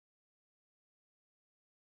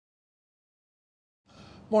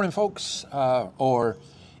Morning, folks, or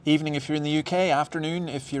evening if you're in the UK, afternoon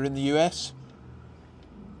if you're in the US.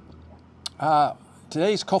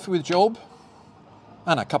 Today's Coffee with Job,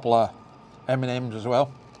 and a couple of M&Ms as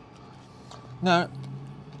well. Now,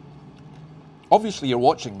 obviously you're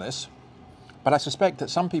watching this, but I suspect that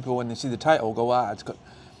some people, when they see the title, go, it's got,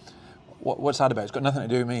 what's that about? It's got nothing to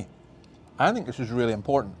do with me. I think this is really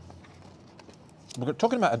important. We're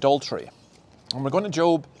talking about adultery, and we're going to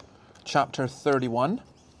Job chapter 31.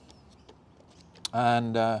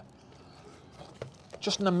 And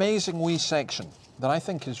just an amazing wee section that I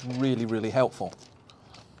think is really, really helpful.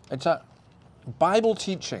 It's a Bible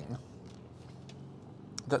teaching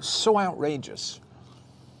that's so outrageous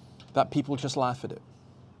that people just laugh at it.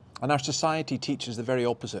 And our society teaches the very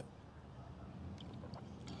opposite.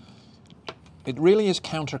 It really is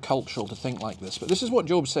countercultural to think like this. But this is what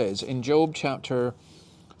Job says in Job chapter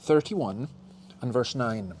 31 and verse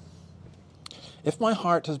 9. If my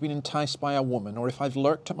heart has been enticed by a woman, or if I've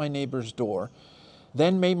lurked at my neighbour's door,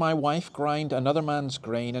 then may my wife grind another man's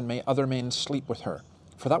grain, and may other men sleep with her.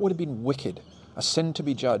 For that would have been wicked, a sin to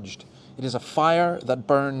be judged. It is a fire that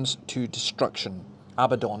burns to destruction.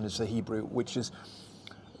 Abaddon is the Hebrew, which is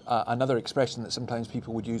another expression that sometimes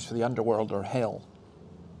people would use for the underworld or hell.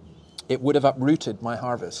 It would have uprooted my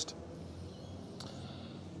harvest.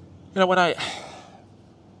 You know,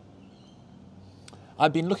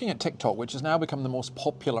 I've been looking at TikTok, which has now become the most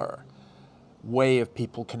popular way of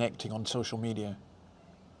people connecting on social media.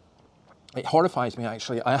 It horrifies me,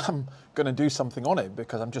 actually. I am going to do something on it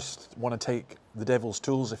because I just want to take the devil's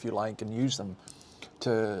tools, if you like, and use them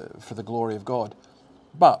for the glory of God.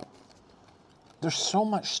 But there's so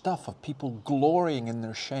much stuff of people glorying in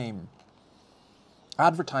their shame,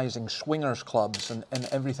 advertising swingers clubs and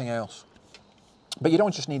everything else. But you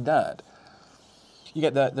don't just need that. You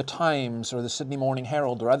get the Times or the Sydney Morning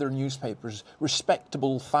Herald or other newspapers,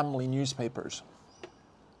 respectable family newspapers,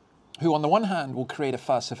 who on the one hand will create a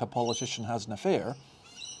fuss if a politician has an affair,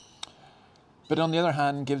 but on the other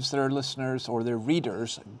hand gives their listeners or their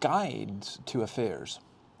readers guides to affairs.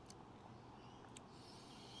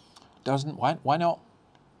 Why not?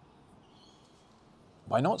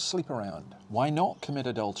 Why not sleep around? Why not commit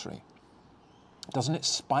adultery? Doesn't it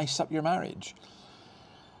spice up your marriage?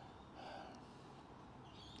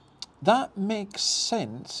 That makes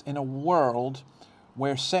sense in a world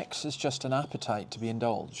where sex is just an appetite to be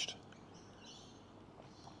indulged.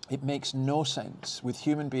 It makes no sense with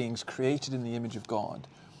human beings created in the image of God,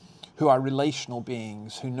 who are relational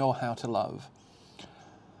beings, who know how to love,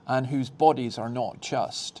 and whose bodies are not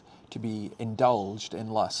just to be indulged in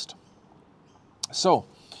lust. So,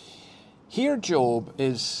 here Job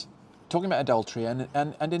is talking about adultery, and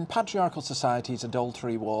in patriarchal societies,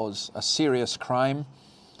 adultery was a serious crime.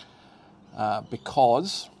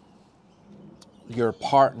 Because your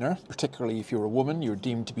partner, particularly if you're a woman, you're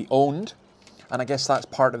deemed to be owned. And I guess that's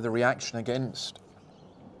part of the reaction against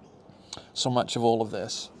so much of all of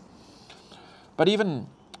this. But even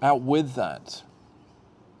out with that,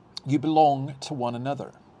 you belong to one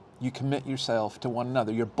another. You commit yourself to one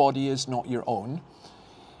another. Your body is not your own.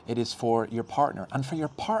 It is for your partner, and for your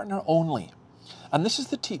partner only. And this is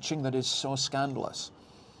the teaching that is so scandalous.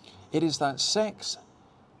 It is that sex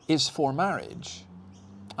is for marriage,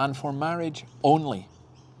 and for marriage only.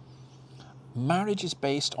 Marriage is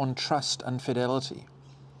based on trust and fidelity.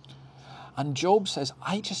 And Job says,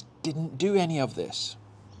 I just didn't do any of this.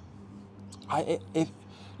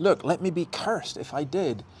 Look, let me be cursed if I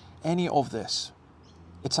did any of this.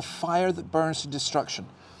 It's a fire that burns to destruction.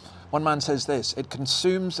 One man says this: it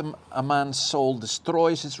consumes a man's soul,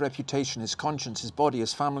 destroys his reputation, his conscience, his body,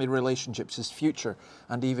 his family relationships, his future,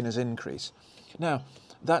 and even his increase. Now,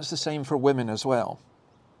 that's the same for women as well.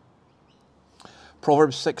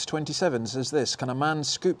 Proverbs 6:27 says this: can a man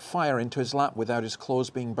scoop fire into his lap without his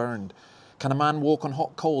clothes being burned? Can a man walk on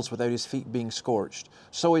hot coals without his feet being scorched?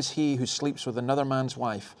 So is he who sleeps with another man's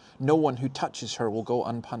wife. No one who touches her will go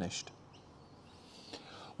unpunished.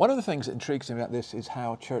 One of the things that intrigues me about this is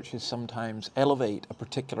how churches sometimes elevate a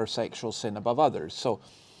particular sexual sin above others. So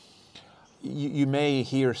you may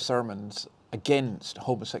hear sermons against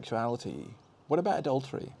homosexuality. What about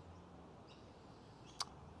adultery?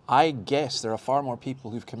 I guess there are far more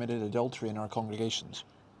people who've committed adultery in our congregations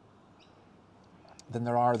than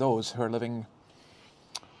there are those who are living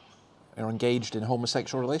or engaged in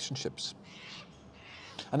homosexual relationships.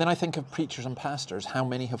 And then I think of preachers and pastors, how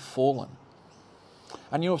many have fallen.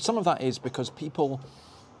 And you know, some of that is because people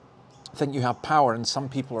think you have power, and some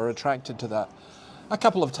people are attracted to that. A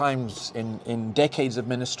couple of times in decades of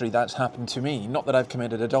ministry that's happened to me. Not that I've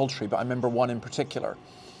committed adultery, but I remember one in particular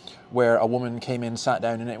where a woman came in, sat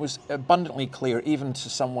down, and it was abundantly clear, even to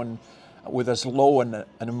someone with as low an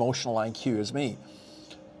emotional IQ as me,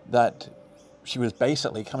 that she was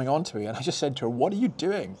basically coming on to me. And I just said to her, "What are you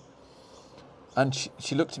doing?" And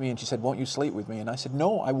she looked at me and she said, "Won't you sleep with me?" And I said,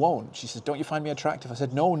 "No, I won't." She says, "Don't you find me attractive?" I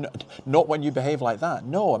said, "No, not when you behave like that.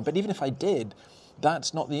 No, but even if I did,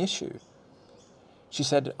 that's not the issue." She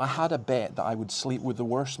said, "I had a bet that I would sleep with the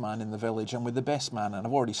worst man in the village and with the best man, and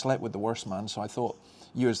I've already slept with the worst man, so I thought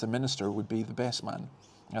you as the minister would be the best man."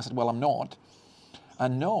 And I said, "Well, I'm not."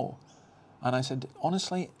 And no. And I said,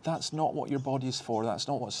 "Honestly, that's not what your body is for. That's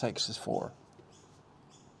not what sex is for.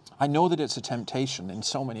 I know that it's a temptation in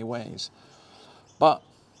so many ways, but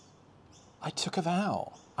I took a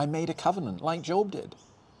vow. I made a covenant like Job did.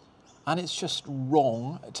 And it's just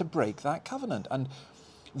wrong to break that covenant." And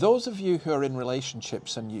those of you who are in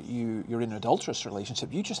relationships and you're in an adulterous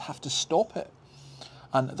relationship, you just have to stop it.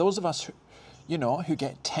 And those of us who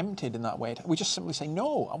get tempted in that way, we just simply say,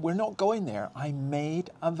 "No, we're not going there. I made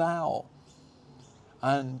a vow."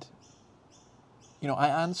 And, I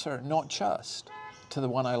answer not just to the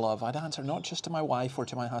one I love. I'd answer not just to my wife or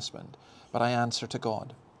to my husband, but I answer to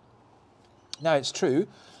God. Now, it's true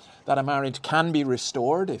that a marriage can be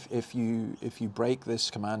restored if you break this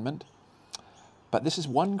commandment. But this is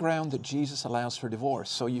one ground that Jesus allows for divorce.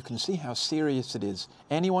 So you can see how serious it is.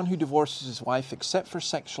 Anyone who divorces his wife except for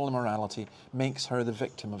sexual immorality makes her the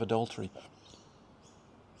victim of adultery.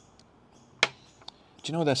 Do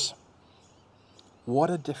you know this? What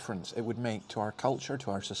a difference it would make to our culture,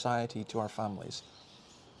 to our society, to our families,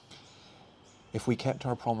 if we kept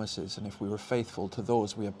our promises and if we were faithful to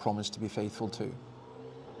those we have promised to be faithful to.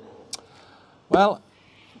 Well,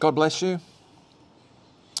 God bless you.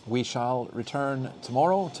 We shall return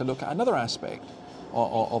tomorrow to look at another aspect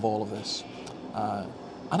of all of this.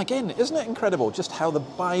 And again, isn't it incredible just how the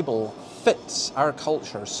Bible fits our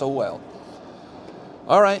culture so well?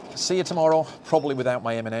 All right, see you tomorrow, probably without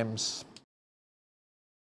my M&Ms.